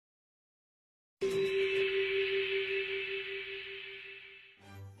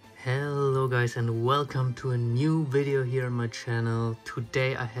Hello guys, and welcome to a new video here on my channel.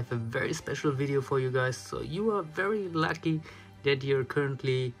 Today I have a very special video for you guys, so you are very lucky that you're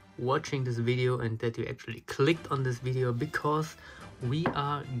currently watching this video and that you actually clicked on this video, because we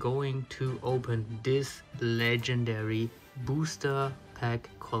are going to open this legendary booster pack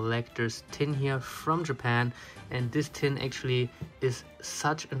collector's tin here from Japan. And this tin actually is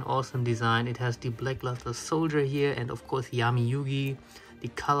such an awesome design. It has the Blackluster Soldier here and of course Yami Yugi. The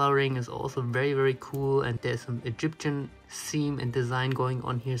coloring is also very cool, and there's some Egyptian theme and design going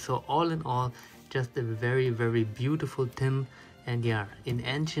on here. So all in all, just a very beautiful tin. And yeah, in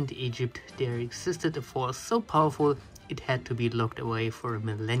ancient Egypt there existed a force so powerful it had to be locked away for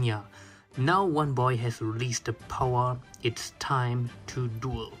millennia. Now one boy has released the power. It's time to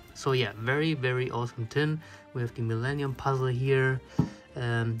duel. So yeah, very awesome tin. We have the Millennium Puzzle here.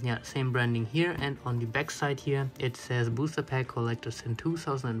 Yeah, same branding here, and on the back side here it says Booster Pack Collector's in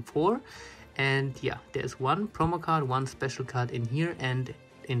 2004. And yeah, there's one promo card, one special card in here, and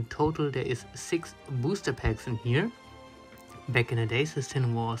in total there is 6 booster packs in here. Back in the days this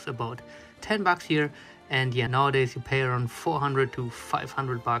tin was about 10 bucks here, and yeah, nowadays you pay around 400 to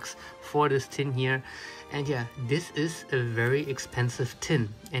 500 bucks for this tin here. And yeah, this is a very expensive tin.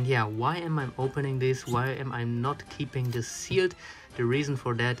 And yeah, why am I opening this? Why am I not keeping this sealed? The reason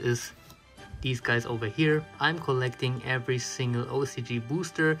for that is these guys over here. I'm collecting every single OCG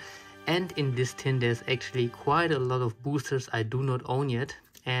booster, and in this tin there's actually quite a lot of boosters I do not own yet.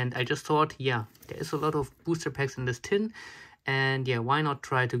 And I just thought, yeah, there is a lot of booster packs in this tin, and yeah, why not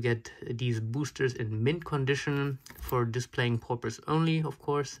try to get these boosters in mint condition for displaying purpose only, of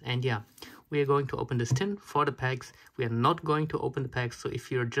course. And yeah, we are going to open this tin for the packs. We are not going to open the packs, so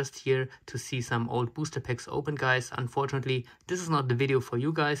if you're just here to see some old booster packs open, guys, unfortunately this is not the video for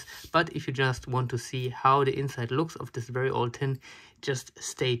you guys. But if you just want to see how the inside looks of this very old tin, just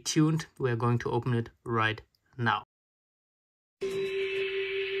stay tuned. We are going to open it right now.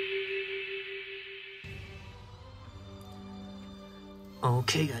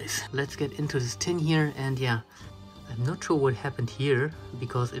 Okay guys, let's get into this tin here. And yeah, I'm not sure what happened here,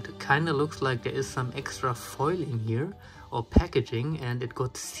 because it kind of looks like there is some extra foil in here or packaging and it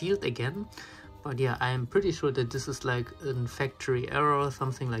got sealed again. But yeah, I'm pretty sure that this is like a factory error or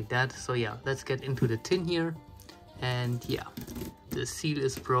something like that. So yeah, let's get into the tin here. And yeah, the seal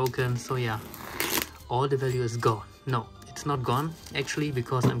is broken, so yeah, all the value is gone. No, it's not gone actually,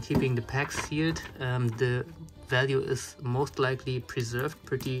 because I'm keeping the pack sealed. The value is most likely preserved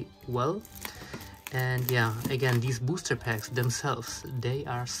pretty well. And yeah, again, these booster packs themselves, they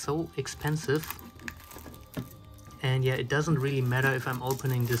are so expensive. And yeah, it doesn't really matter if I'm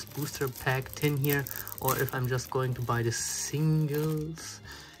opening this booster pack tin here or if I'm just going to buy the singles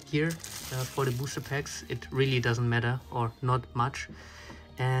here for the booster packs. It really doesn't matter, or not much.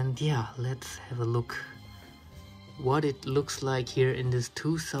 And yeah, let's have a look what it looks like here in this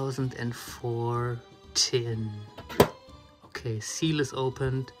 2004 tin. Okay, seal is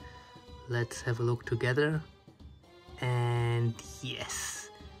opened. Let's have a look together. And yes,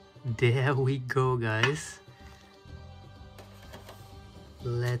 there we go, guys.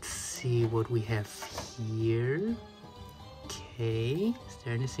 Let's see what we have here. Okay, is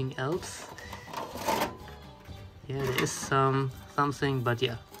there anything else? Yeah, there is something, but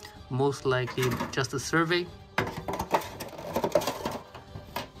yeah, most likely just a survey.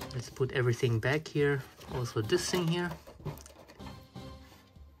 Let's put everything back here. Also this thing here.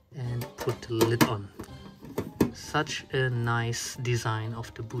 And put the lid on. Such a nice design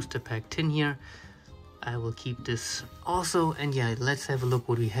of the booster pack tin here. I will keep this also. And yeah, let's have a look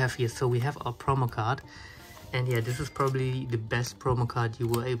what we have here. So we have our promo card. And yeah, this is probably the best promo card you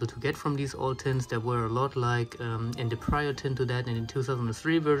were able to get from these old tins. There were a lot like in the prior tin to that, and in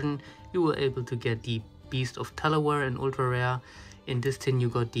 2003 version you were able to get the Beast of Talawar and Ultra Rare. In this tin you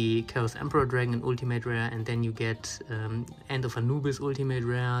got the Chaos Emperor Dragon and Ultimate Rare, and then you get End of Anubis Ultimate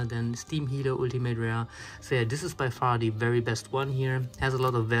Rare, then Steam Healer Ultimate Rare. So yeah, this is by far the very best one here. Has a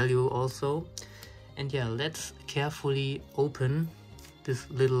lot of value also. And yeah, let's carefully open this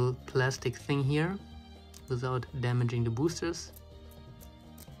little plastic thing here without damaging the boosters.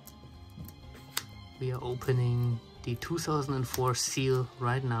 We are opening the 2004 seal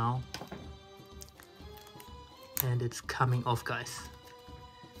right now. And it's coming off, guys.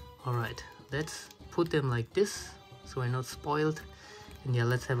 Alright, let's put them like this so we're not spoiled. And yeah,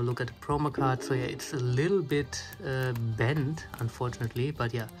 let's have a look at the promo card. So yeah, it's a little bit bent, unfortunately,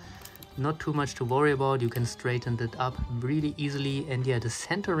 but yeah, not too much to worry about. You can straighten it up really easily. And yeah, the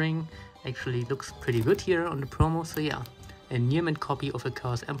centering actually looks pretty good here on the promo. So yeah, a near mint copy of a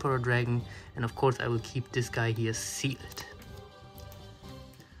Chaos Emperor Dragon, and of course I will keep this guy here sealed.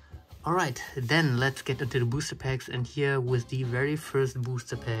 Alright, then let's get into the booster packs, and here with the very first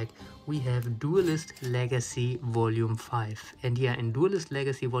booster pack we have Duelist Legacy Volume 5. And yeah, in Duelist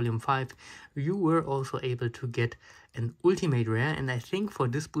Legacy Volume 5 you were also able to get an ultimate rare, and I think for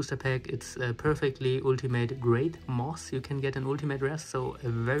this booster pack it's perfectly ultimate grade Moss. You can get an ultimate rare, so a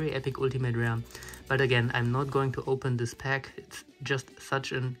very epic ultimate rare. But again, I'm not going to open this pack, it's just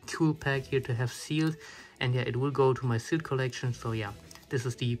such a cool pack here to have sealed, and yeah, it will go to my sealed collection, so yeah. This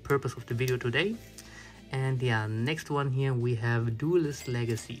is the purpose of the video today. And yeah, next one here we have Duelist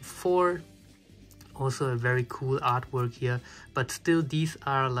Legacy 4. Also a very cool artwork here, but still these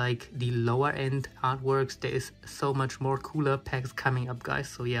are like the lower end artworks. There is so much more cooler packs coming up, guys,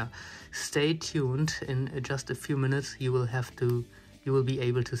 so yeah, stay tuned. In just a few minutes you will be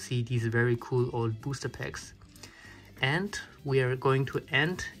able to see these very cool old booster packs. And we are going to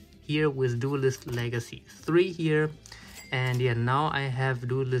end here with Duelist Legacy 3 here. And yeah, now I have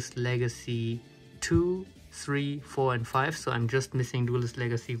Duelist Legacy 2, 3, 4 and 5, so I'm just missing Duelist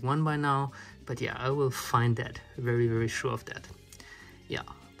Legacy 1 by now, but yeah, I will find that, very sure of that. Yeah,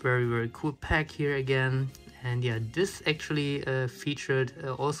 very cool pack here again. And yeah, this actually featured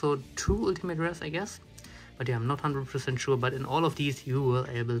also 2 ultimate rares, I guess, but yeah, I'm not 100% sure, but in all of these you were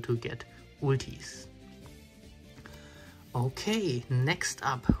able to get ultis. Okay, next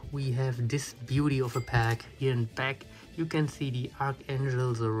up we have this beauty of a pack. Here in back you can see the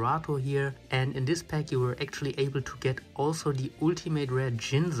Archangel Zerato here, and in this pack you were actually able to get also the ultimate rare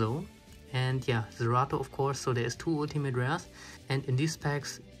Jinzo, and yeah, Zerato of course, so there's 2 ultimate rares. And in these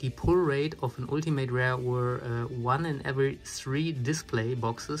packs the pull rate of an ultimate rare were 1 in every 3 display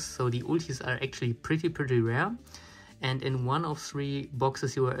boxes, so the ultis are actually pretty rare. And in 1 of 3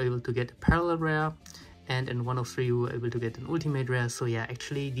 boxes you were able to get a parallel rare, and in 1 of 3 you were able to get an ultimate rare. So yeah,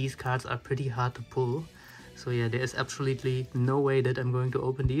 actually these cards are pretty hard to pull. So yeah, there is absolutely no way that I'm going to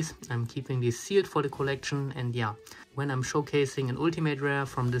open these. I'm keeping these sealed for the collection, and yeah, when I'm showcasing an ultimate rare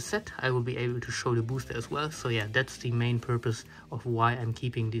from the set, I will be able to show the booster as well. So yeah, that's the main purpose of why I'm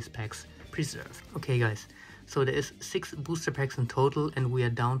keeping these packs preserved. Okay guys, so there is 6 booster packs in total, and we are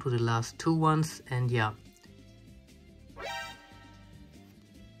down to the last 2 ones, and yeah.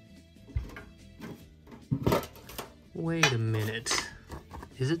 Wait a minute,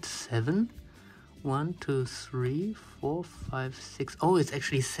 is it 7? 1, 2, 3, 4, 5, 6. Oh, it's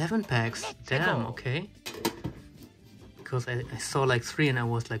actually 7 packs. Damn, okay. Because I saw like 3 and I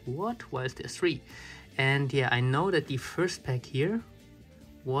was like, what? Why is there 3? And yeah, I know that the first pack here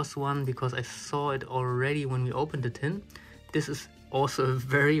was one because I saw it already when we opened the tin. This is also a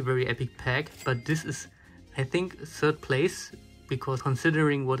very epic pack, but this is, I think, 3rd place, because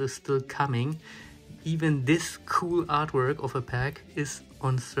considering what is still coming, even this cool artwork of a pack is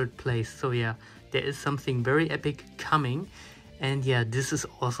on 3rd place. So yeah, there is something very epic coming. And yeah, this is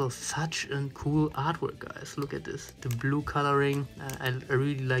also such a cool artwork, guys. Look at this, the blue coloring. I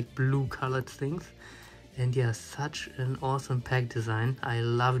really like blue colored things. And yeah, such an awesome pack design. I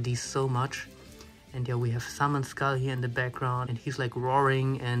love these so much. And yeah, we have Summon Skull here in the background, and he's like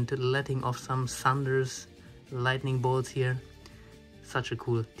roaring and letting off some thunders, lightning bolts here. Such a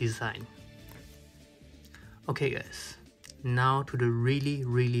cool design. Okay guys, now to the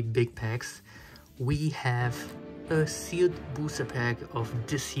really big packs. We have a sealed booster pack of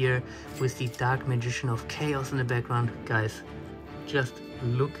this year with the Dark Magician of Chaos in the background. Guys, just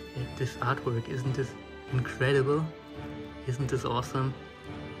look at this artwork. Isn't this incredible? Isn't this awesome?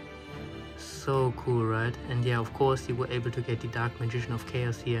 So cool, right? And yeah, of course you were able to get the Dark Magician of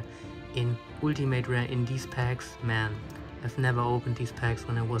Chaos here in ultimate rare in these packs. Man, I've never opened these packs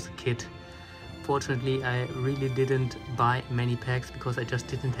when I was a kid. Fortunately, I really didn't buy many packs because I just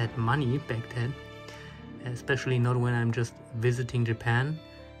didn't have money back then, especially not when I'm just visiting Japan.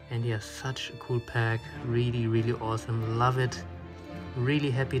 And yeah, such a cool pack, really awesome, love it.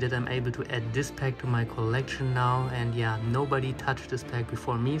 Really happy that I'm able to add this pack to my collection now, and yeah, nobody touched this pack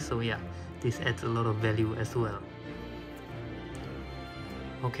before me, so yeah, this adds a lot of value as well.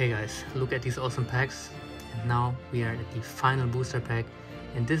 Okay guys, look at these awesome packs, and now we are at the final booster pack.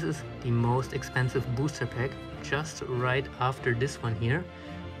 And this is the most expensive booster pack, just right after this one here.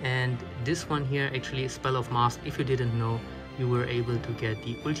 And this one here actually is Spell of Mask. If you didn't know, you were able to get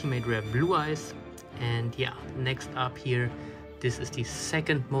the ultimate rare Blue Eyes. And yeah, next up here, this is the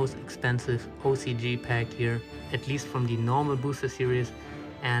 2nd most expensive OCG pack here, at least from the normal booster series.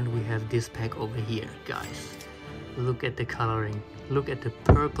 And we have this pack over here, guys. Look at the coloring, look at the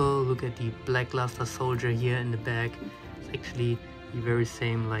purple, look at the Blackluster Soldier here in the back. It's actually the very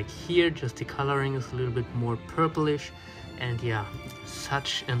same like here, just the coloring is a little bit more purplish. And yeah,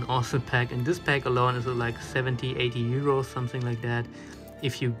 such an awesome pack, and this pack alone is like 70-80 euros, something like that,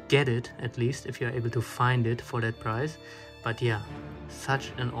 if you get it, at least if you're able to find it for that price. But yeah,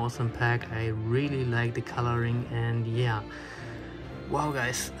 such an awesome pack. I really like the coloring, and yeah, wow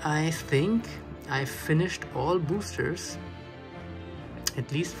guys, I think I finished all boosters,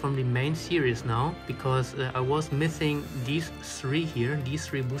 at least from the main series now, because I was missing these three here. These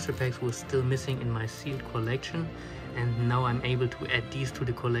three booster packs were still missing in my sealed collection, and now I'm able to add these to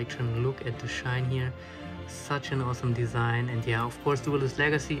the collection. Look at the shine here, such an awesome design. And yeah, of course, Duelist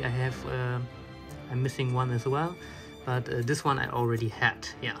Legacy, I have I'm missing one as well, but this one I already had.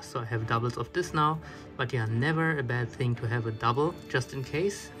 Yeah, so I have doubles of this now. But yeah, never a bad thing to have a double just in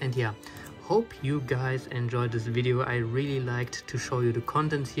case. And yeah, hope you guys enjoyed this video. I really liked to show you the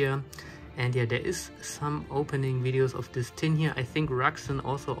contents here. And yeah, there is some opening videos of this tin here. I think Ruxin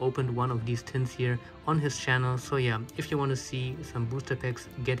also opened one of these tins here on his channel. So yeah, if you want to see some booster packs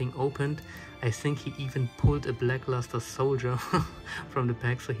getting opened, I think he even pulled a Blackluster Soldier from the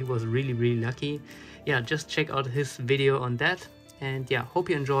pack, so he was really lucky. Yeah, just check out his video on that. And yeah, hope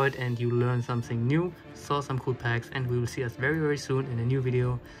you enjoyed and you learned something new, saw some cool packs, and we will see us very soon in a new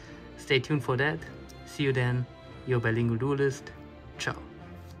video. Stay tuned for that. See you then. Your bilingual duelist. Ciao.